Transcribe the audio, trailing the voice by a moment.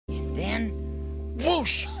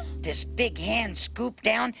whoosh! This big hand scooped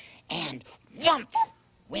down, and whump!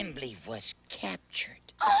 Wembley was captured.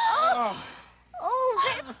 Oh,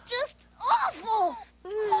 that's just awful.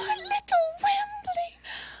 Poor little Wembley.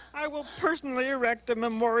 I will personally erect a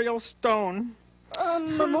memorial stone. A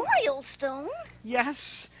memorial stone?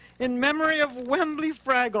 Yes, in memory of Wembley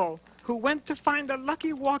Fraggle, who went to find a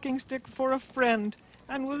lucky walking stick for a friend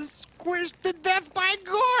and was squished to death by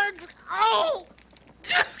Gorgs. Oh!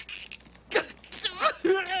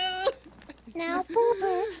 Now,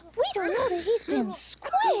 Boober, we don't know that he's been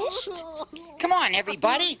squished. Come on,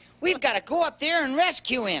 everybody. We've got to go up there and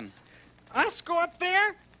rescue him. Us go up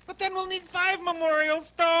there? But then we'll need 5 memorial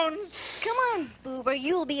stones. Come on, Boober,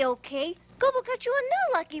 you'll be okay. Gobo got you a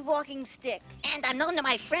new lucky walking stick. And I'm known to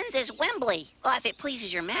my friends as Wembley. Oh, if it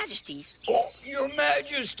pleases your majesties. Oh, your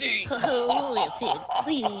majesty. Oh, if it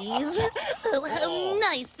please. Oh, how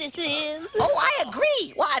nice this is. Oh, I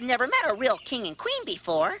agree. Well, I've never met a real king and queen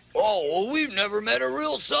before. Oh, well, we've never met a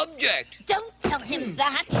real subject. Don't tell him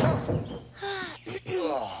that.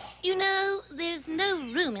 You know, there's no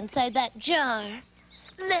room inside that jar.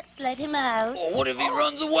 Let's let him out. Oh, what if he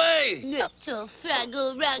runs away? Little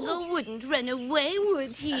Fraggle Raggle wouldn't run away,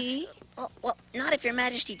 would he? Well, not if your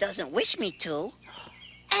majesty doesn't wish me to.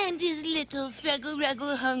 And is little Fraggle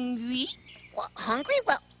Raggle hungry? Well, hungry?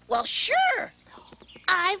 Well, sure.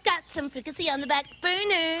 I've got some fricassee on the back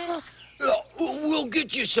burner. We'll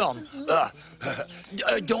get you some.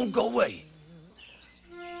 Don't go away.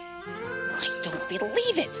 I don't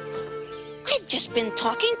believe it. I've just been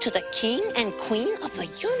talking to the king and queen of the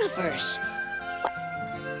universe.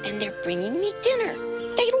 And they're bringing me dinner.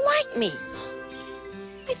 They like me.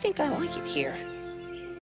 I think I like it here.